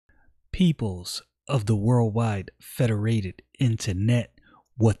peoples of the worldwide federated internet,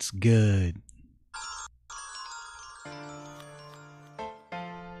 what's good?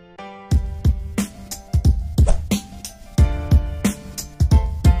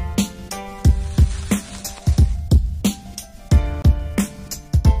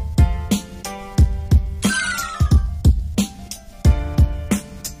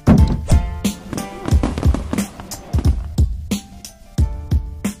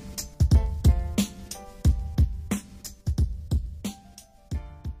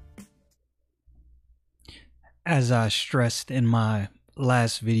 As I stressed in my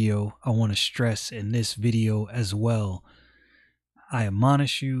last video, I want to stress in this video as well. I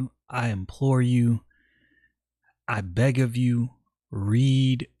admonish you, I implore you, I beg of you,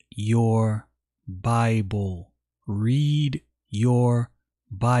 read your Bible. Read your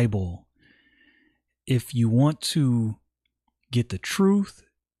Bible. If you want to get the truth,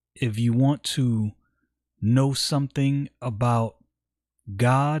 if you want to know something about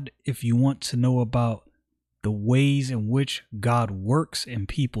God, if you want to know about the ways in which God works in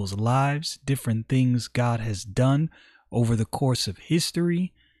people's lives, different things God has done over the course of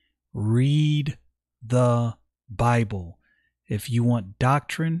history, read the Bible. If you want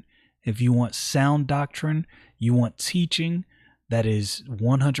doctrine, if you want sound doctrine, you want teaching that is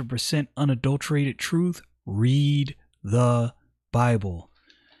 100% unadulterated truth, read the Bible.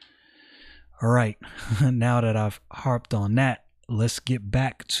 All right, now that I've harped on that, let's get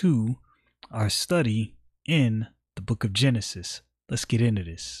back to our study in the book of Genesis. Let's get into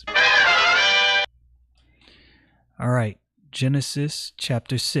this. All right, Genesis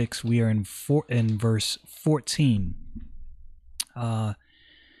chapter 6. We are in verse 14.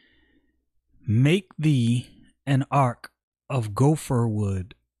 Make thee an ark of gopher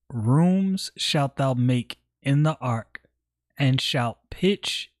wood. Rooms shalt thou make in the ark, and shalt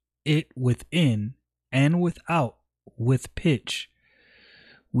pitch it within and without with pitch.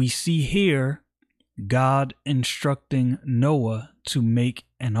 We see here God instructing Noah to make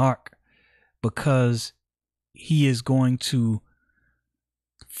an ark because he is going to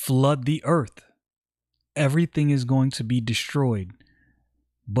flood the earth. Everything is going to be destroyed,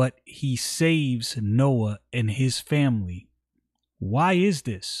 but he saves Noah and his family. Why is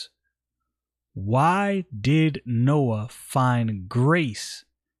this? Why did Noah find grace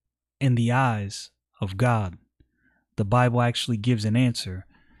in the eyes of God? The Bible actually gives an answer.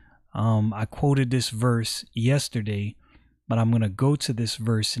 I quoted this verse yesterday, but I'm going to go to this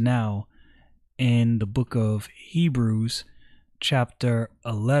verse now in the book of Hebrews, chapter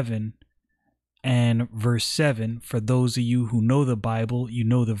 11 and verse 7. For those of you who know the Bible, you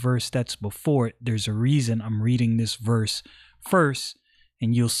know the verse that's before it. There's a reason I'm reading this verse first,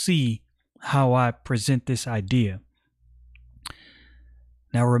 and you'll see how I present this idea.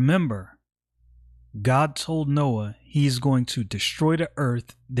 Now remember, God told Noah he's going to destroy the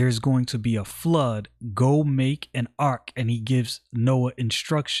earth. There's going to be a flood. Go make an ark. And he gives Noah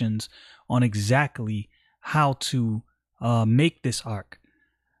instructions on exactly how to make this ark.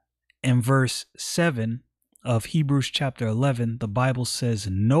 In verse 7 of Hebrews chapter 11, the Bible says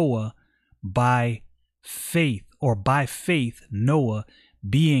Noah by faith, Noah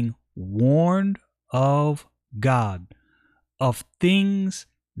being warned of God of things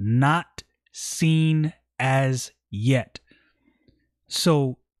not seen as yet.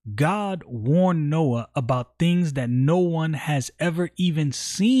 So God warned Noah about things that no one has ever even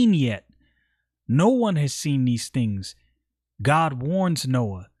seen yet. No one has seen these things. God warns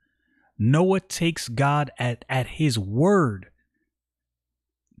Noah. Noah takes God at his word.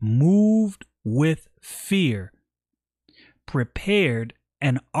 Moved with fear, prepared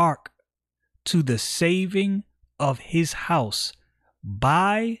an ark to the saving of his house,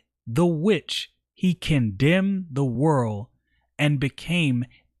 by the which he condemned the world and became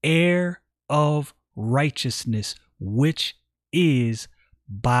heir of righteousness, which is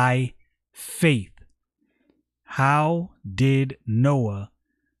by faith. How did Noah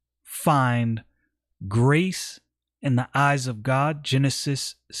find grace in the eyes of God?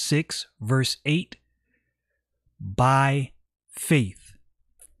 Genesis 6 verse 8. By faith.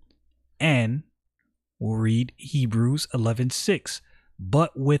 And we'll read Hebrews 11:6.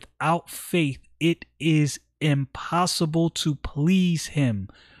 But without faith it is impossible to please him.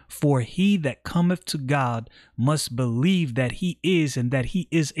 For he that cometh to God must believe that he is, and that he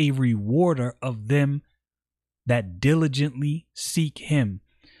is a rewarder of them that diligently seek him.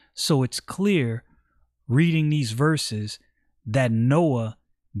 So it's clear, reading these verses, that Noah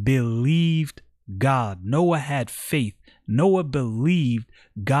believed God. Noah had faith. Noah believed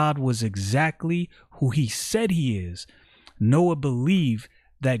God was exactly who he said he is. Noah believed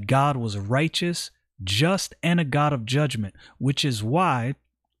that God was righteous, just, and a God of judgment, which is why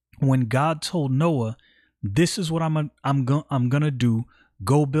when God told Noah, this is what I'm going to do,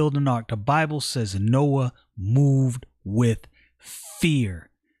 go build an ark, the Bible says Noah moved with fear.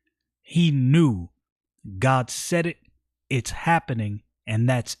 He knew God said it, it's happening, and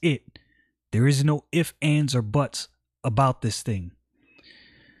that's it. There is no ifs, ands, or buts about this thing.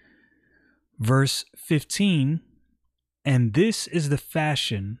 Verse 15, and this is the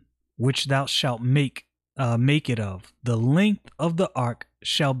fashion which thou shalt make it of. The length of the ark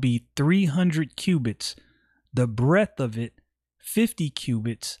shall be 300 cubits, the breadth of it 50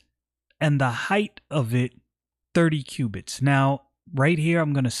 cubits, and the height of it 30 cubits. Now, right here,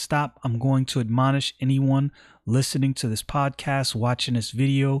 I'm going to stop. I'm going to admonish anyone listening to this podcast, watching this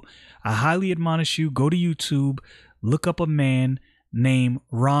video. I highly admonish you, go to YouTube, look up a man named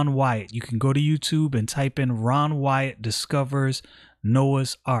Ron Wyatt. You can go to YouTube and type in Ron Wyatt discovers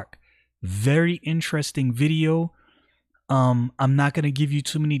Noah's Ark. Very interesting video. I'm not going to give you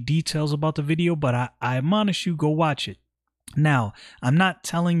too many details about the video, but I admonish you, go watch it. Now, I'm not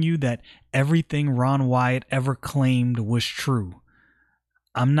telling you that everything Ron Wyatt ever claimed was true.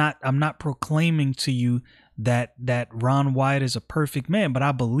 I'm not proclaiming to you that Ron Wyatt is a perfect man, but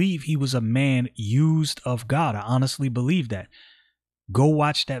I believe he was a man used of God. I honestly believe that. Go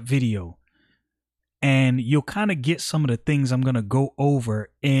watch that video and you'll kind of get some of the things I'm going to go over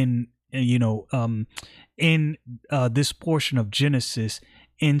in this portion of Genesis,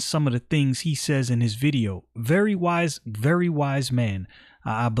 in some of the things he says in his video. Very wise man.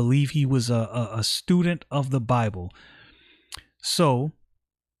 I believe he was a student of the Bible. So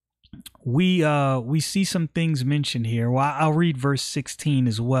we see some things mentioned here. Well, I'll read verse 16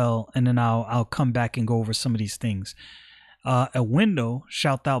 as well, and then I'll come back and go over some of these things. A window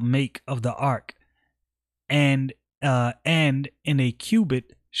shalt thou make of the ark, and in a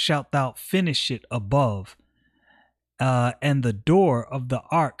cubit shalt thou finish it above. And the door of the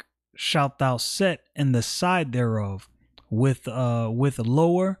ark shalt thou set in the side thereof, with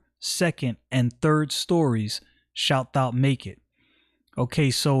lower, second, and third stories shalt thou make it. Okay,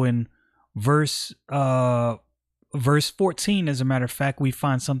 so in verse 14, as a matter of fact, we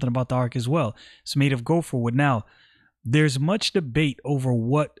find something about the ark as well. It's made of gopher wood. Now, there's much debate over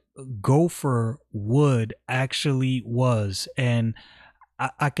what gopher wood actually was, and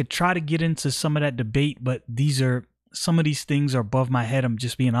I could try to get into some of that debate, but some of these things are above my head. I'm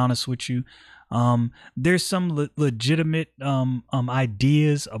just being honest with you. There's some legitimate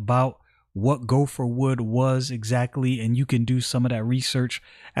ideas about what gopher wood was exactly, and you can do some of that research.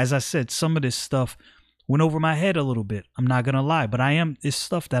 As I said, some of this stuff went over my head a little bit. I'm not gonna lie, but it's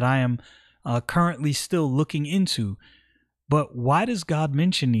stuff that I am currently still looking into. But why does God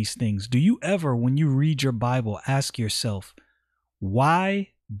mention these things? Do you ever, when you read your Bible, ask yourself,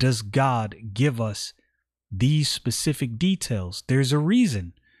 why does God give us these specific details? There's a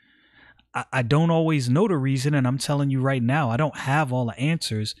reason. I don't always know the reason, and I'm telling you right now, I don't have all the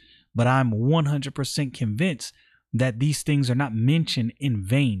answers, but I'm 100% convinced that these things are not mentioned in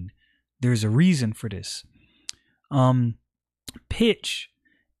vain. There's a reason for this. Pitch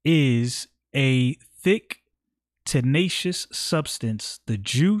is a thick, tenacious substance, the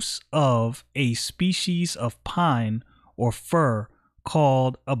juice of a species of pine or fir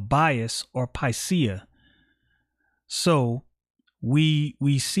called a bias or picea. So we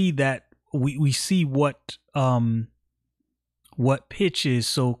see that we see what pitch is.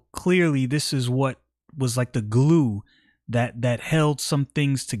 So clearly this is what was like the glue that held some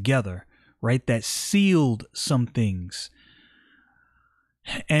things together, right? That sealed some things.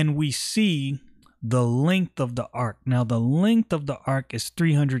 And we see the length of the ark. Now, the length of the ark is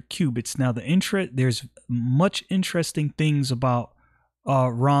 300 cubits. Now, there's much interesting things about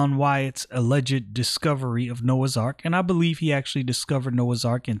Ron Wyatt's alleged discovery of Noah's Ark, and I believe he actually discovered Noah's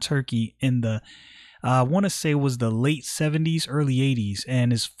Ark in Turkey in the I want to say it was the late 70s, early 80s.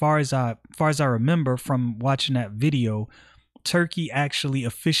 And as far as I remember from watching that video, Turkey actually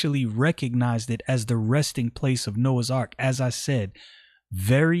officially recognized it as the resting place of Noah's Ark. As I said,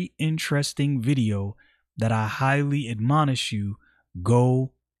 very interesting video that I highly admonish you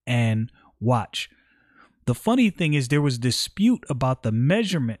go and watch. The funny thing is there was dispute about the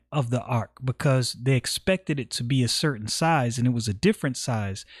measurement of the ark because they expected it to be a certain size and it was a different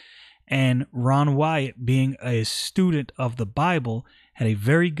size. And Ron Wyatt, being a student of the Bible, had a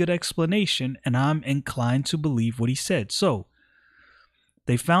very good explanation, and I'm inclined to believe what he said. So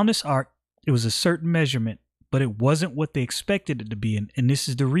they found this ark. It was a certain measurement, but it wasn't what they expected it to be. And this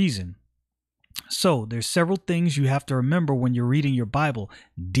is the reason. So there's several things you have to remember when you're reading your Bible.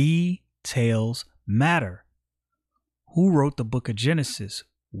 Details matter. Who wrote the book of Genesis?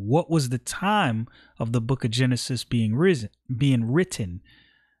 what was the time of the book of Genesis being written?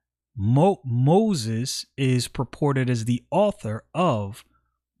 Moses is purported as the author of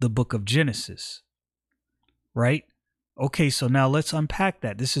the book of Genesis, right? Okay, so now let's unpack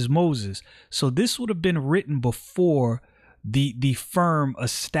that. This is Moses. So this would have been written before the firm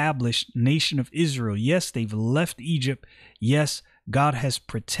established nation of Israel. Yes, they've left Egypt. Yes, God has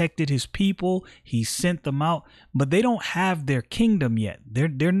protected his people. He sent them out, but they don't have their kingdom yet.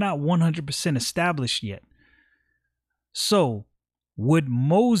 They're not 100% established yet. So would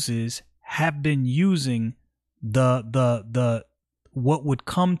Moses have been using the what would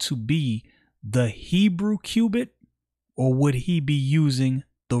come to be the Hebrew cubit, or would he be using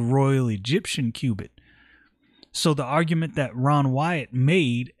the Royal Egyptian cubit? So the argument that Ron Wyatt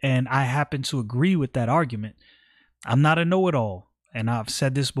made, and I happen to agree with that argument. I'm not a know-it-all, and I've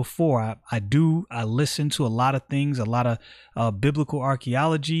said this before. I listen to a lot of things, a lot of biblical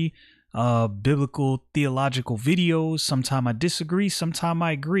archaeology, biblical theological videos. Sometimes I disagree, sometimes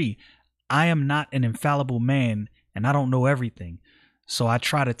I agree. I am not an infallible man, and I don't know everything. So I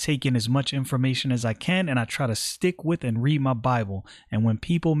try to take in as much information as I can, and I try to stick with and read my Bible. And when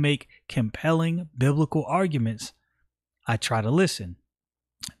people make compelling biblical arguments, I try to listen.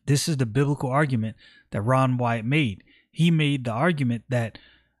 This is the biblical argument that Ron Wyatt made. He made the argument that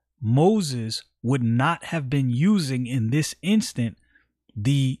Moses would not have been using in this instant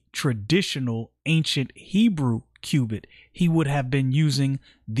the traditional ancient Hebrew cubit. He would have been using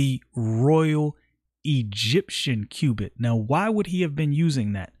the Royal Egyptian cubit. Now, why would he have been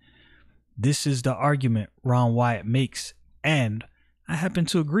using that? This is the argument Ron Wyatt makes, and I happen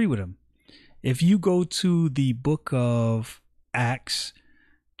to agree with him. If you go to the book of Acts,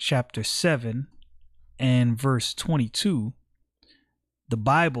 chapter 7 and verse 22, the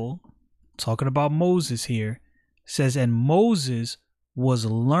Bible, talking about Moses here, says, "And Moses was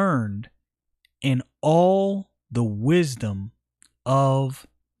learned in all the wisdom of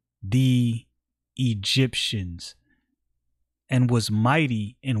the Egyptians, and was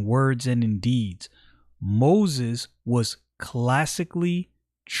mighty in words and in deeds." Moses was classically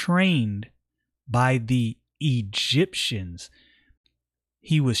trained by the Egyptians.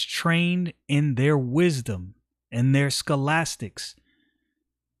 He was trained in their wisdom and their scholastics.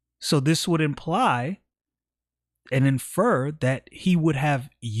 So this would imply and infer that he would have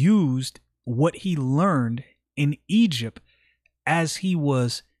used what he learned in Egypt as he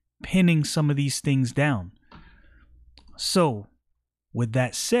was pinning some of these things down. So with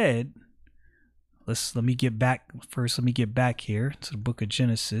that said, let me get back here to the book of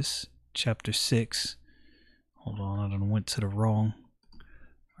Genesis, chapter 6. Hold on, I done went to the wrong.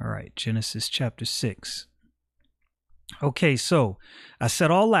 All right, Genesis chapter 6. Okay, so I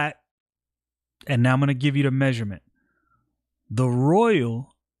said all that, and now I'm going to give you the measurement. The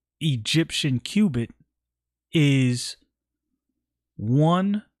Royal Egyptian cubit is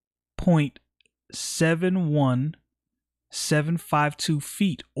 1.71752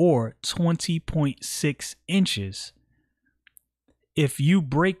 feet, or 20.6 inches. If you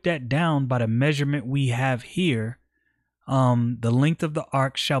break that down by the measurement we have here, the length of the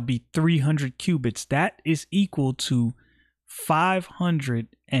ark shall be 300 cubits. That is equal to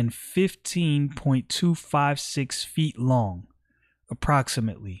 515.256 feet long,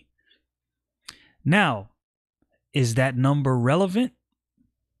 approximately. Now, is that number relevant?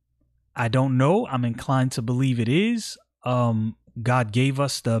 I don't know. I'm inclined to believe it is. God gave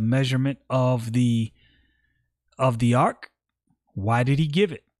us the measurement of the ark. Why did he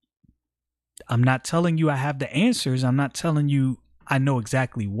give it? I'm not telling you I have the answers. I'm not telling you I know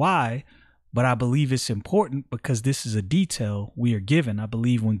exactly why, but I believe it's important because this is a detail we are given. I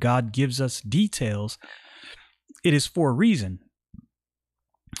believe when God gives us details, it is for a reason.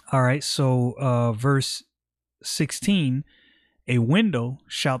 All right, so verse 16, "A window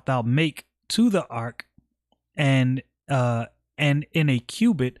shalt thou make to the ark, and in a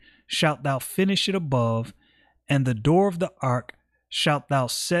cubit shalt thou finish it above, and the door of the ark shalt thou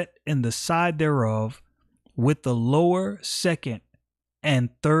set in the side thereof, with the lower, second, and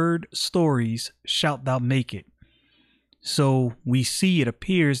third stories shalt thou make it." So we see, it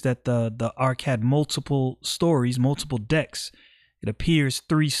appears that the ark had multiple stories, multiple decks. It appears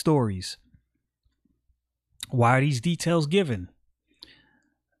 3 stories. Why are these details given?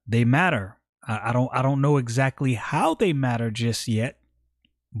 They matter. I don't know exactly how they matter just yet,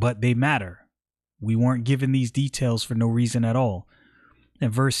 but they matter. We weren't given these details for no reason at all. In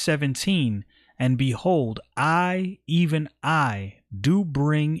verse 17, "And behold, I, even I, do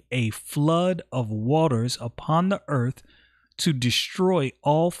bring a flood of waters upon the earth to destroy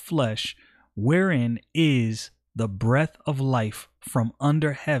all flesh, wherein is the breath of life from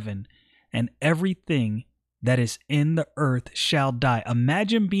under heaven, and everything that is in the earth shall die.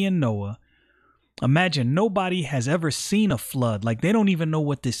 Imagine being Noah. Imagine nobody has ever seen a flood. Like, they don't even know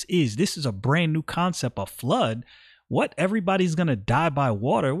what this is. This is a brand new concept, a flood. What? Everybody's going to die by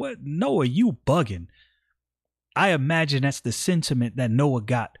water? What? Noah, you bugging. I imagine that's the sentiment that Noah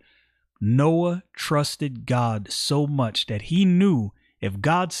got. Noah trusted God so much that he knew if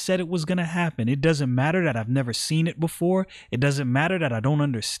God said it was going to happen, it doesn't matter that I've never seen it before. It doesn't matter that I don't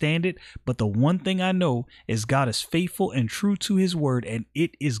understand it. But the one thing I know is God is faithful and true to his word, and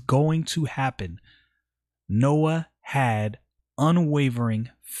it is going to happen. Noah had unwavering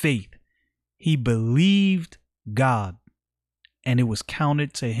faith. He believed God, and it was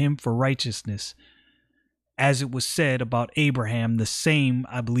counted to him for righteousness. As it was said about Abraham, the same,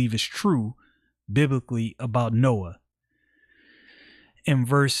 I believe, is true biblically about Noah. In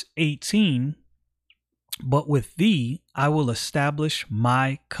verse 18, but with thee I will establish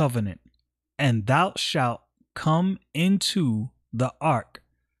my covenant, and thou shalt come into the ark,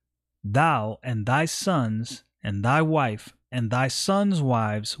 thou and thy sons and thy wife and thy sons'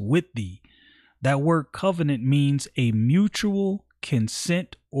 wives with thee. That word covenant means a mutual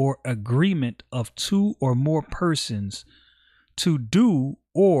consent or agreement of two or more persons to do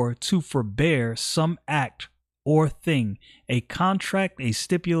or to forbear some act or thing, a contract, a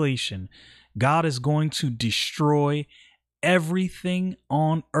stipulation. God is going to destroy everything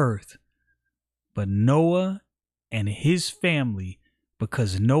on earth, but Noah and his family,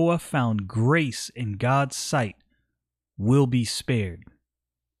 because Noah found grace in God's sight, will be spared.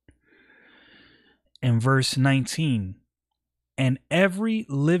 In verse 19, and every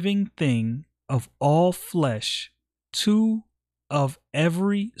living thing of all flesh, two of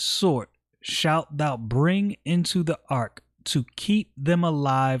every sort, shalt thou bring into the ark to keep them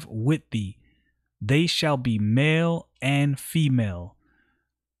alive with thee. They shall be male and female.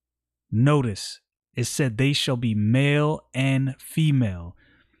 Notice, it said they shall be male and female.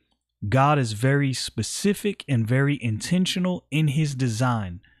 God is very specific and very intentional in his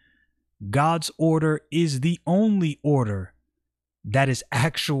design. God's order is the only order that is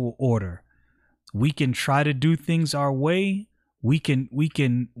actual order. We can try to do things our way. We can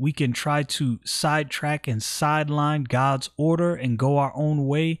try to sidetrack and sideline God's order and go our own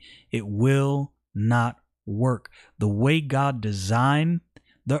way. It will not work. The way God designed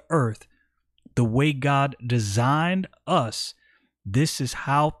the earth, the way God designed us, this is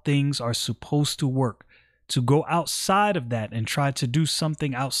how things are supposed to work. To go outside of that and try to do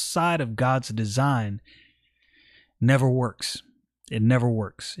something outside of God's design never works. It never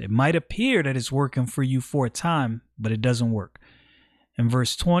works. It might appear that it's working for you for a time, but it doesn't work. In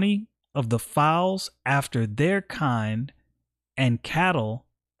verse 20, of the fowls after their kind, and cattle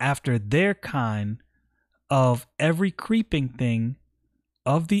after their kind, of every creeping thing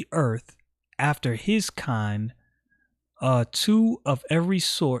of the earth after his kind, two of every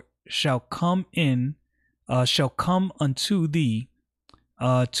sort shall come unto thee,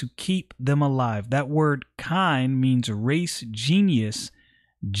 to keep them alive. That word kind means race, genius,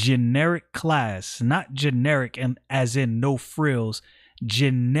 generic class, not generic and as in no frills,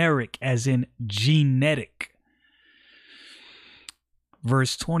 generic as in genetic.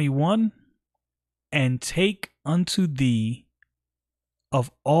 Verse 21, and take unto thee of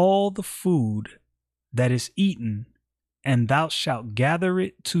all the food that is eaten, and thou shalt gather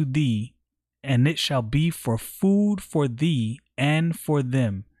it to thee, and it shall be for food for thee and for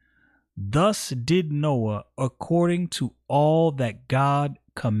them. Thus did Noah according to all that God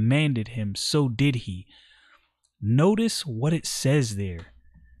commanded him, so did he. Notice what it says there.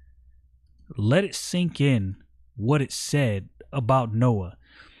 Let it sink in what it said about Noah.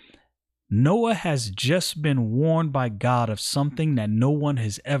 Noah has just been warned by God of something that no one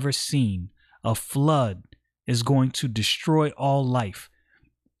has ever seen. A flood is going to destroy all life.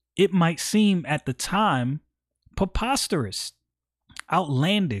 It might seem at the time preposterous,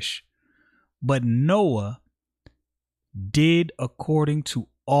 outlandish, but Noah did according to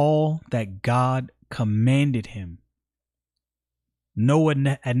all that God commanded him.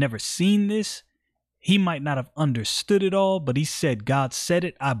 Noah had never seen this. He might not have understood it all, but he said, God said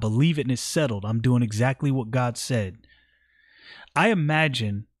it. I believe it and it's settled. I'm doing exactly what God said. I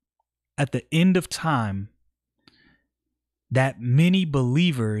imagine at the end of time that many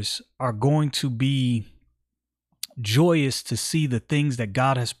believers are going to be joyous to see the things that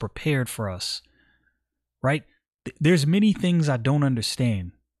God has prepared for us, right? There's many things I don't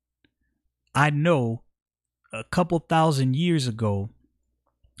understand. I know a couple thousand years ago,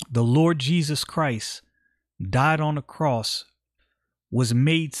 the Lord Jesus Christ died on the cross, was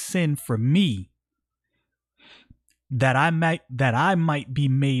made sin for me, that I might be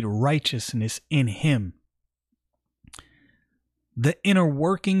made righteousness in him. The inner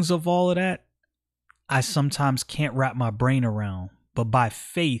workings of all of that, I sometimes can't wrap my brain around, but by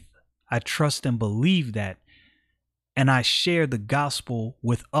faith, I trust and believe that, and I share the gospel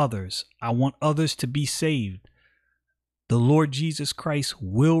with others. I want others to be saved. The Lord Jesus Christ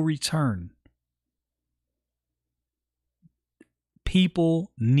will return.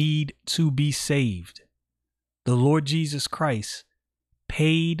 People need to be saved. The Lord Jesus Christ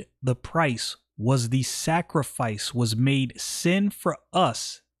paid the price, was the sacrifice, was made sin for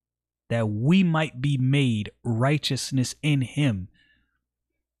us, that we might be made righteousness in him.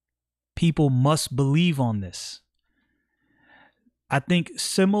 People must believe on this. I think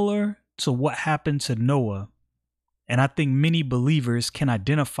similar to what happened to Noah, and I think many believers can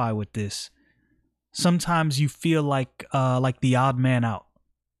identify with this. Sometimes you feel like the odd man out.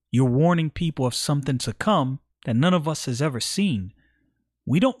 You're warning people of something to come that none of us has ever seen.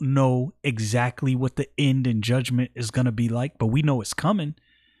 We don't know exactly what the end and judgment is going to be like, but we know it's coming.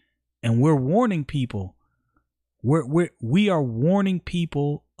 And we're warning people. We are warning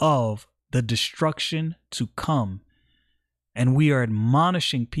people of the destruction to come. And we are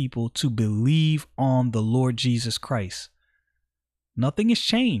admonishing people to believe on the Lord Jesus Christ. Nothing has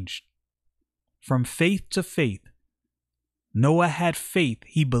changed. From faith to faith. Noah had faith.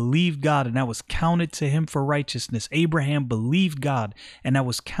 He believed God, and that was counted to him for righteousness. Abraham believed God, and that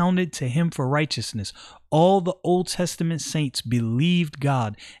was counted to him for righteousness. All the Old Testament saints believed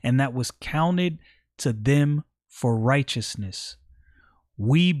God, and that was counted to them for righteousness.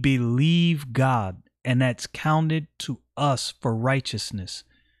 We believe God, and that's counted to us for righteousness.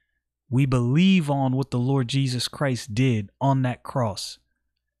 We believe on what the Lord Jesus Christ did on that cross.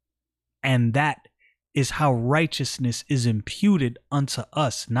 And that is how righteousness is imputed unto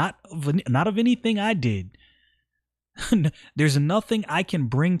us, not of anything I did. There's nothing I can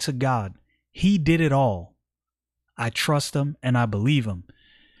bring to God. He did it all. I trust him and I believe him.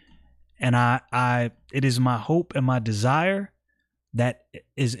 And it is my hope and my desire that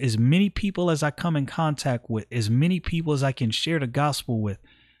as many people as I come in contact with, as many people as I can share the gospel with,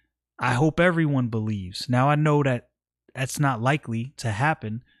 I hope everyone believes. Now I know that that's not likely to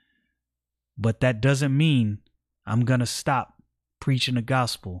happen, but that doesn't mean I'm going to stop preaching the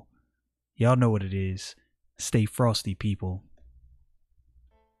gospel. Y'all know what it is. Stay frosty, people.